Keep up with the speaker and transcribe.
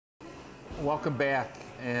Welcome back,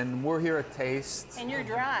 and we're here at Taste. And you're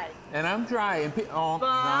dry. And I'm dry. And oh, but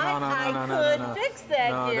I could fix that,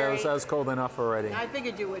 no, Gary. that was cold enough already. I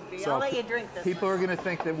figured you would be. So I'll let you drink this. People are going to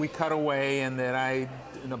think that we cut away and that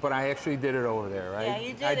but I actually did it over there, right? Yeah,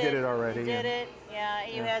 you did I did it already. You did it. Yeah,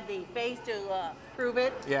 you had the face to prove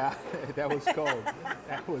it. Yeah, that was cold.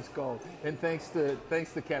 That was cold. And thanks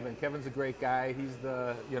to Kevin. Kevin's a great guy. He's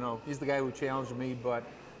the guy who challenged me, but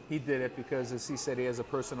he did it because, as he said, he has a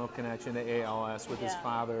personal connection to ALS with his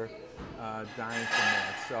father dying from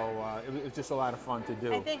that. So it was just a lot of fun to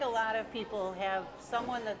do. I think a lot of people have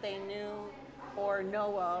someone that they knew or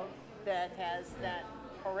know of that has that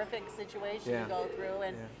horrific situation to go through,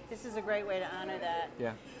 and this is a great way to honor that.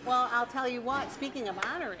 Yeah. Well, I'll tell you what, speaking of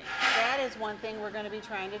honoring, that is one thing we're going to be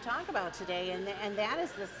trying to talk about today, and that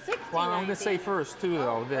is the 60. Well, I'm going to say first, too,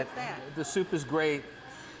 though, that what's that? The soup is great.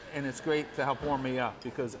 And it's great to help warm me up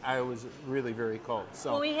because I was really very cold.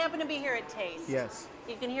 So well, we happen to be here at Taste. Yes.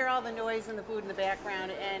 You can hear all the noise and the food in the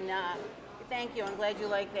background, and thank you. I'm glad you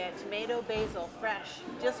like that. Tomato basil, fresh,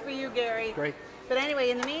 just for you, Gary. Great. But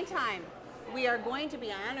anyway, in the meantime, we are going to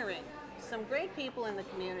be honoring some great people in the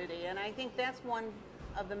community, and I think that's one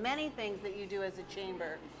of the many things that you do as a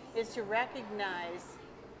chamber, is to recognize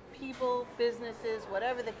people, businesses,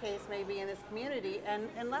 whatever the case may be in this community,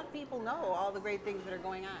 and let people know all the great things that are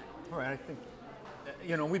going on. All right, I think,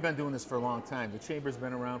 we've been doing this for a long time. The Chamber's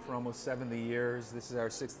been around for almost 70 years. This is our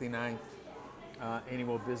 69th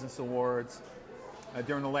annual Business Awards.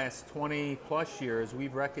 During the last 20 plus years,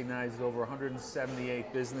 we've recognized over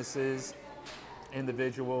 178 businesses,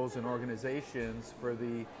 individuals, and organizations for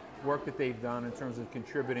the work that they've done in terms of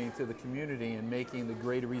contributing to the community and making the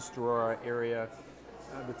Greater East Aurora area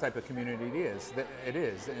the type of community it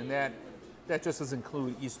is. And that just doesn't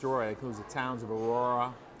include East Aurora. It includes the towns of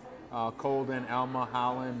Aurora, Colden, Alma,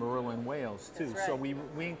 Holland, Maryland, Wales, too. Right. So we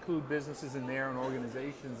include businesses in there and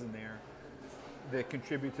organizations in there that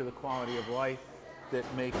contribute to the quality of life that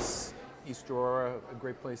makes East Aurora a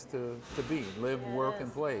great place to be, live, work,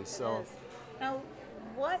 and play. So now,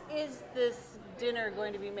 what is this dinner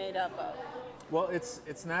going to be made up of? Well,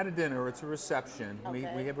 it's not a dinner, it's a reception.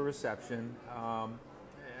 Okay. We have a reception.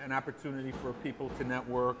 An opportunity for people to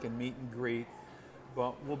network and meet and greet,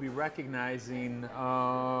 but we'll be recognizing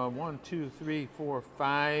 1, 2, 3, 4,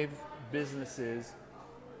 5 businesses,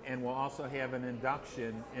 and we'll also have an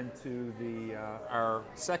induction into our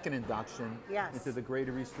second induction into the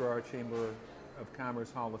Greater East Aurora Chamber of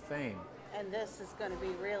Commerce Hall of Fame. And this is going to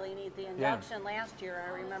be really neat. The induction last year,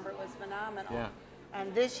 I remember, it was phenomenal. Yeah.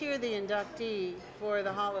 And this year, the inductee for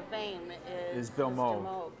the Hall of Fame is Bill Mr.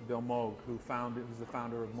 Moog. Bill Moog, who's the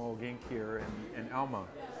founder of Moog Inc. here in Elma.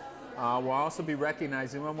 We'll also be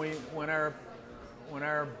recognizing when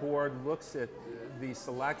our board looks at these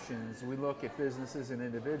selections, we look at businesses and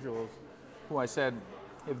individuals who I said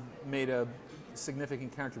have made a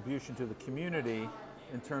significant contribution to the community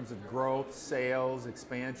in terms of growth, sales,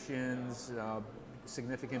 expansions,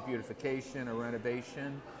 significant beautification or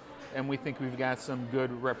renovation. And we think we've got some good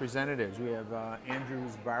representatives. We have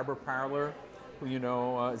Andrew's Barber Parlor, who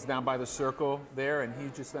is down by the circle there, and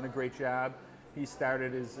he's just done a great job. He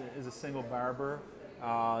started as a single barber.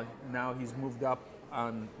 Now he's moved up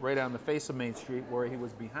right on the face of Main Street where he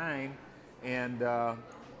was behind, and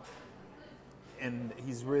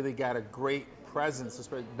he's really got a great presence,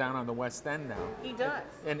 especially down on the West End now. He does.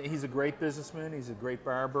 And he's a great businessman. He's a great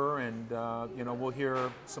barber, and we'll hear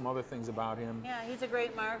some other things about him. Yeah, he's a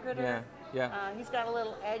great marketer. Yeah. He's got a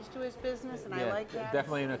little edge to his business, and I like that.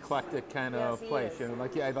 Definitely an eclectic kind of place. I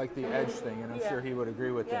like the edge thing, and I'm sure he would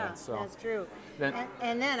agree with that. So that's true.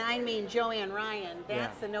 And then I mean Joanne Ryan.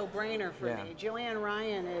 That's a no-brainer for me. Joanne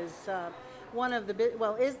Ryan is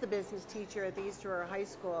is the business teacher at the East Aurora High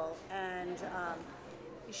School, and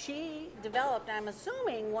she developed, I'm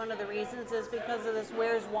assuming one of the reasons is because of this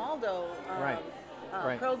Where's Waldo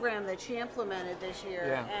program that she implemented this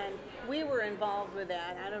year. And we were involved with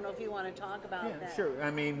that. I don't know if you want to talk about that. Sure.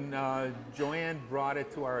 I mean, Joanne brought it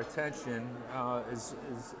to our attention.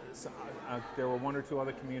 There were 1 or 2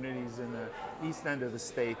 other communities in the east end of the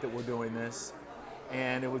state that were doing this.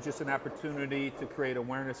 And it was just an opportunity to create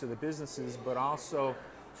awareness of the businesses, but also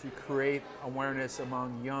to create awareness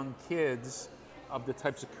among young kids of the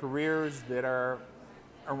types of careers that are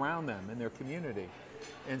around them in their community.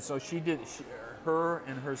 And so her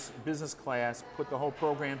and her business class put the whole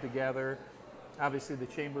program together. Obviously the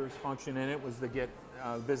Chamber's function in it was to get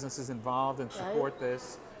businesses involved and support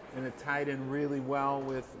this, and it tied in really well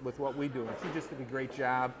with what we do. And she just did a great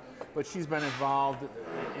job, but she's been involved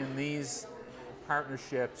in these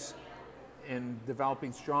partnerships in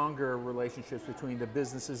developing stronger relationships between the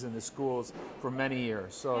businesses and the schools for many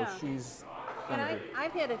years. So she's And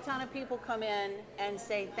I've had a ton of people come in and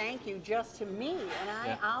say thank you just to me,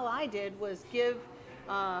 and all I did was give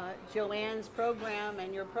Joanne's program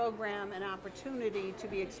and your program an opportunity to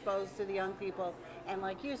be exposed to the young people, and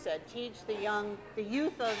like you said, teach the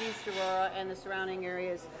youth of East Aurora and the surrounding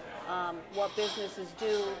areas what businesses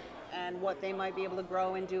do and what they might be able to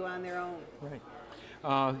grow and do on their own. Right.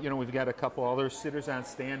 You know, we've got a couple other sitters on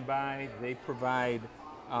standby. They provide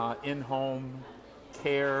in-home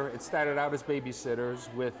care. It started out as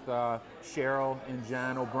babysitters with Cheryl and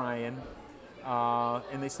John O'Brien,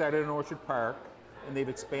 and they started in Orchard Park, and they've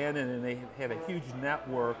expanded, and they have a huge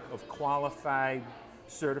network of qualified,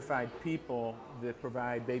 certified people that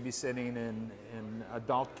provide babysitting and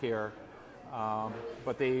adult care.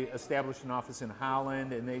 But they established an office in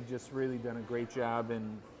Holland, and they've just really done a great job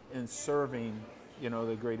in serving, you know,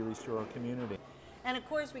 the greater East Aurora community. And of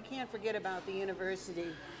course, we can't forget about the University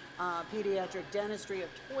Pediatric Dentistry of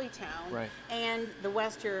Toy Town, right, and the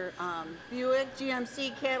Wester Buick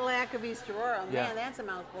GMC Cadillac of East Aurora. Yeah. Man, that's a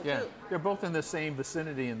mouthful Yeah. too. They're both in the same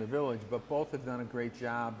vicinity in the village, but both have done a great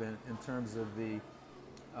job in terms of the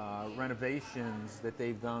renovations that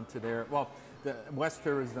they've done to their, well, the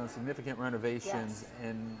Wester has done significant renovations,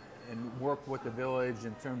 yes, and worked with the village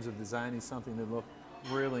in terms of designing something that looked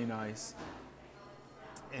really nice.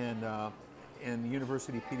 And the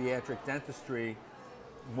University Pediatric Dentistry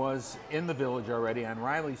was in the village already on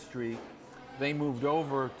Riley Street. They moved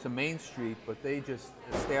over to Main Street, but they just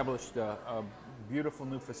established a beautiful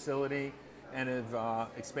new facility and have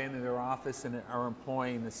expanded their office and are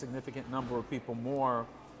employing a significant number of people more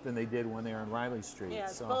than they did when they were on Riley Street.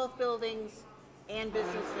 Yes, so both buildings and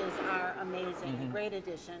businesses are amazing. A great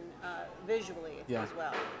addition visually as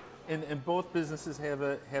well. And both businesses have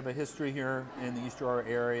a history here in the East Aurora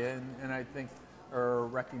area, and I think are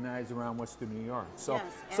recognized around Western New York. So, yes,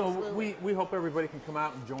 so absolutely. we hope everybody can come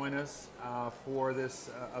out and join us for this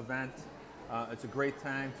event. It's a great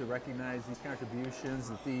time to recognize these contributions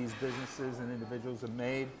that these businesses and individuals have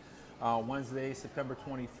made. Wednesday, September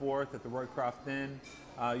 24th at the Roycroft Inn.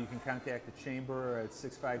 You can contact the Chamber at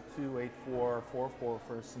 652-8444 for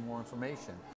some more information.